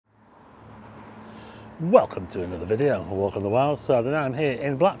Welcome to another video, A Walk on the Wild Side, and I'm here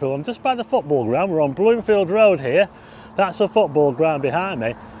in Blackpool. I'm just by the football ground. We're on Bloomfield Road here. That's the football ground behind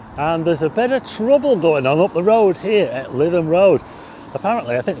me, and there's a bit of trouble going on up the road here at Lytham Road.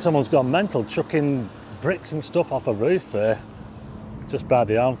 Apparently, I think someone's gone mental chucking bricks and stuff off a roof just by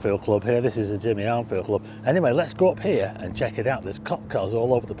the Armfield Club here. This is the Jimmy Armfield Club. Anyway, let's go up here and check it out. There's cop cars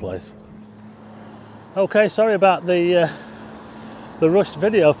all over the place. Okay, sorry about the rushed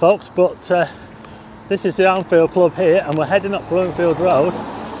video, folks, but this is the Armfield Club here, and we're heading up Bloomfield Road.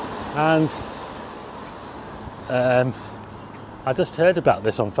 And I just heard about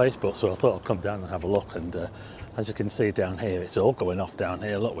this on Facebook, so I thought I'd come down and have a look. And as you can see down here, it's all going off down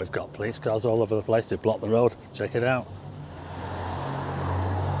here. Look, we've got police cars all over the place to block the road. Check it out.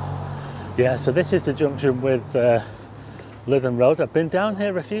 Yeah, so this is the junction with Lytham Road. I've been down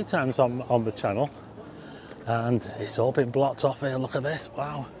here a few times on the channel, and it's all been blocked off here. Look at this,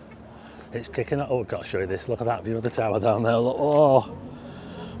 wow. It's kicking up. Oh, I've got to show you this. Look at that view of the tower down there. Look, oh,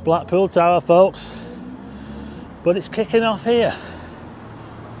 Blackpool Tower, folks. But it's kicking off here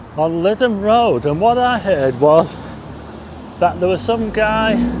on Lytham Road. And what I heard was that there was some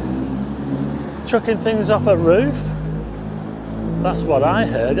guy chucking things off a roof. That's what I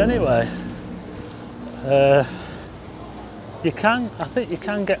heard anyway. I think you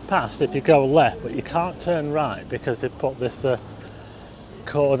can get past if you go left, but you can't turn right because they've put this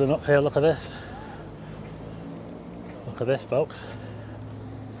cordon up here. Look at this. Look at this, folks.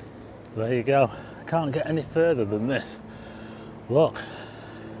 There you go. I can't get any further than this. Look.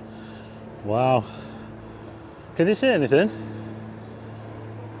 Wow. Can you see anything?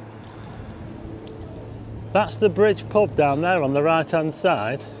 That's the Bridge pub down there on the right hand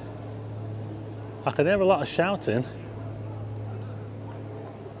side. I can hear a lot of shouting.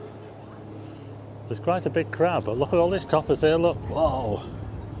 There's quite a big crowd, but look at all these coppers here, look. Whoa.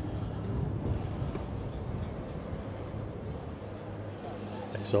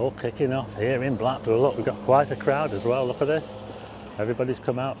 It's all kicking off here in Blackpool. Look, we've got quite a crowd as well. Look at this. Everybody's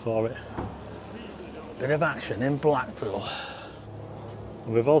come out for it. Bit of action in Blackpool.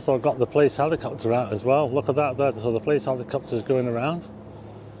 And we've also got the police helicopter out as well. Look at that there. So the police helicopter's going around,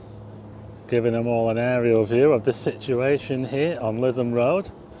 giving them all an aerial view of the situation here on Lytham Road.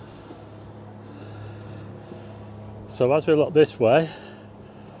 So as we look this way,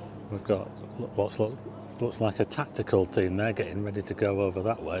 we've got what looks like a tactical team there getting ready to go over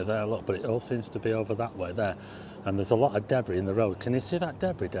that way there. Look, but it all seems to be over that way there. And there's a lot of debris in the road. Can you see that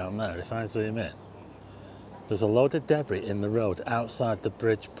debris down there if I zoom in? There's a load of debris in the road outside the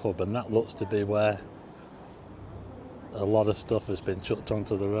Bridge pub, and that looks to be where a lot of stuff has been chucked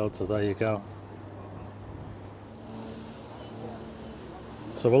onto the road. So there you go.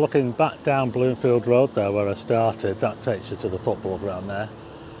 So we're looking back down Bloomfield Road there where I started. That takes you to the football ground there.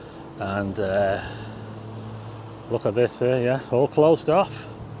 And look at this here, yeah, all closed off.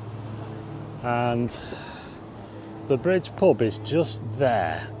 And the Bridge pub is just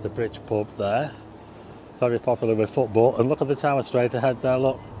there. The Bridge pub there. Very popular with football. And look at the tower straight ahead there,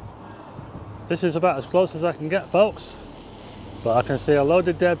 look. This is about as close as I can get, folks. But I can see a load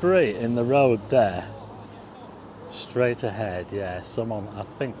of debris in the road there. Straight ahead, yeah. I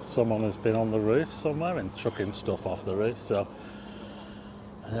think someone has been on the roof somewhere and chucking stuff off the roof. So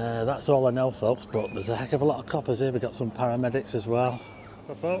that's all I know, folks. But there's a heck of a lot of coppers here. We've got some paramedics as well.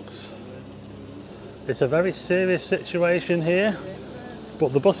 But folks, it's a very serious situation here.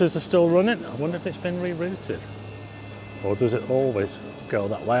 But the buses are still running. I wonder if it's been rerouted. Or does it always go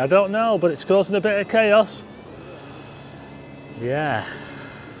that way? I don't know, but it's causing a bit of chaos. Yeah.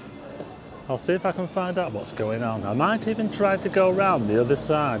 I'll see if I can find out what's going on. I might even try to go around the other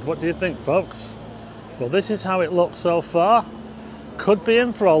side. What do you think, folks? Well, this is how it looks so far. Could be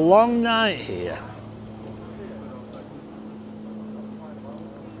in for a long night here.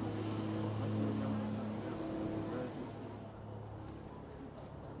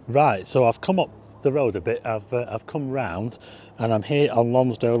 Right, so I've come up the road a bit. I've come round, and I'm here on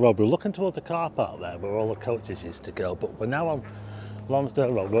Lonsdale Road. We're looking towards the car park there where all the coaches used to go, but we're now on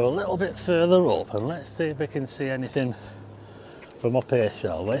Lonsdale Road. We're a little bit further up, and let's see if we can see anything from up here,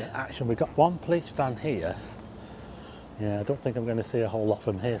 shall we? Actually, we've got one police van here. Yeah, I don't think I'm going to see a whole lot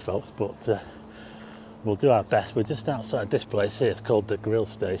from here, folks, but we'll do our best. We're just outside this place here. It's called the Grill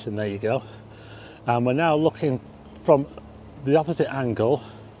Station. There you go. And we're now looking from the opposite angle.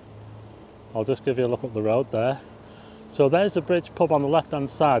 I'll just give you a look up the road there. So there's the Bridge pub on the left hand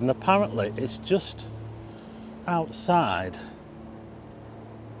side, and apparently it's just outside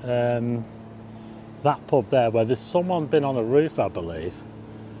that pub there where there's someone been on a roof, I believe,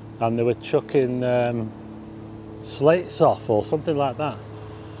 and they were chucking slates off or something like that.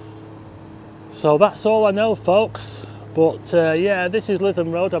 So that's all I know, folks. But yeah, this is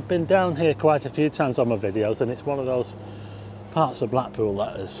Lytham Road. I've been down here quite a few times on my videos, and it's one of those parts of Blackpool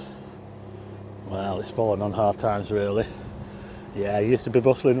that is, well, it's fallen on hard times really. Yeah, it used to be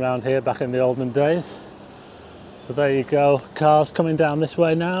bustling around here back in the olden days. So there you go, cars coming down this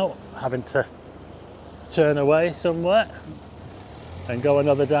way now, having to turn away somewhere and go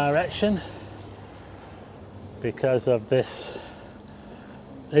another direction because of this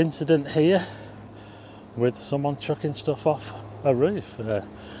incident here with someone chucking stuff off a roof. There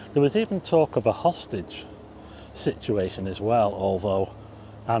was even talk of a hostage situation as well, although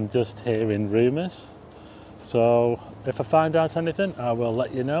I'm just hearing rumours. So if I find out anything, I will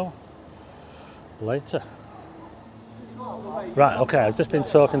let you know later. Right, okay, I've just been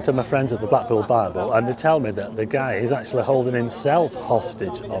talking to my friends at the Blackpool Bible, and they tell me that the guy is actually holding himself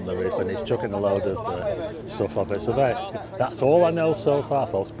hostage on the roof and he's chucking a load of stuff off it. So that's all I know so far,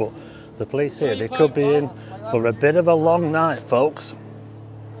 folks, but the police here, they could be in for a bit of a long night, folks.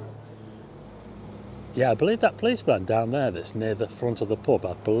 Yeah, I believe that police van down there that's near the front of the pub,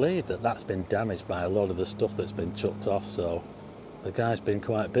 I believe that that's been damaged by a lot of the stuff that's been chucked off, so the guy's been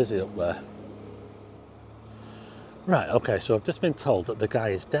quite busy up there. Right, okay, so I've just been told that the guy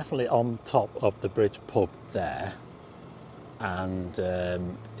is definitely on top of the bridge pub there,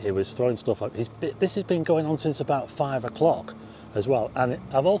 and he was throwing stuff up. This has been going on since about 5 o'clock as well, and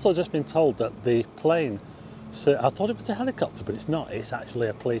I've also just been told that the plane, so I thought it was a helicopter, but it's not, it's actually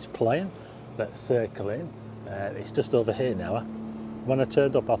a police plane that's circling. It's just over here now. When I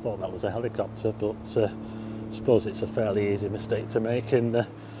turned up I thought that was a helicopter, but I suppose it's a fairly easy mistake to make in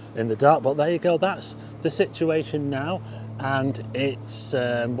the dark. But there you go, that's the situation now, and it's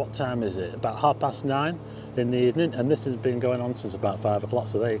what time is it? About 9:30 in the evening, and this has been going on since about 5 o'clock.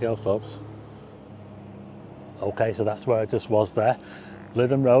 So there you go, folks. Okay, so that's where I just was there,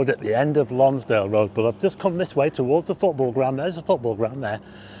 Lytham Road at the end of Lonsdale Road, but I've just come this way towards the football ground. There's a football ground there,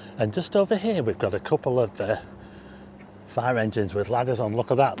 and just over here we've got a couple of fire engines with ladders on.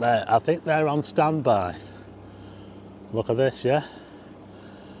 Look at that there, I think they're on standby. Look at this, yeah,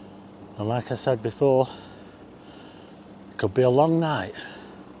 and like I said before, it could be a long night.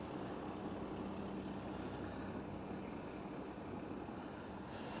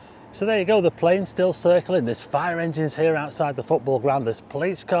 So there you go, the plane's still circling, there's fire engines here outside the football ground, there's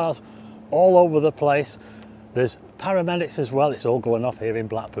police cars all over the place, there's paramedics as well. It's all going off here in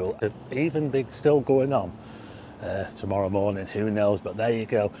Blackpool, even big still going on tomorrow morning, who knows, but there you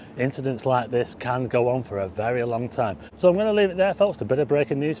go. Incidents like this can go on for a very long time. So I'm going to leave it there, folks, a bit of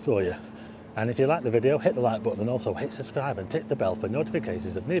breaking news for you. And if you like the video, hit the like button and also hit subscribe and tick the bell for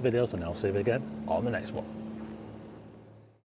notifications of new videos, and I'll see you again on the next one.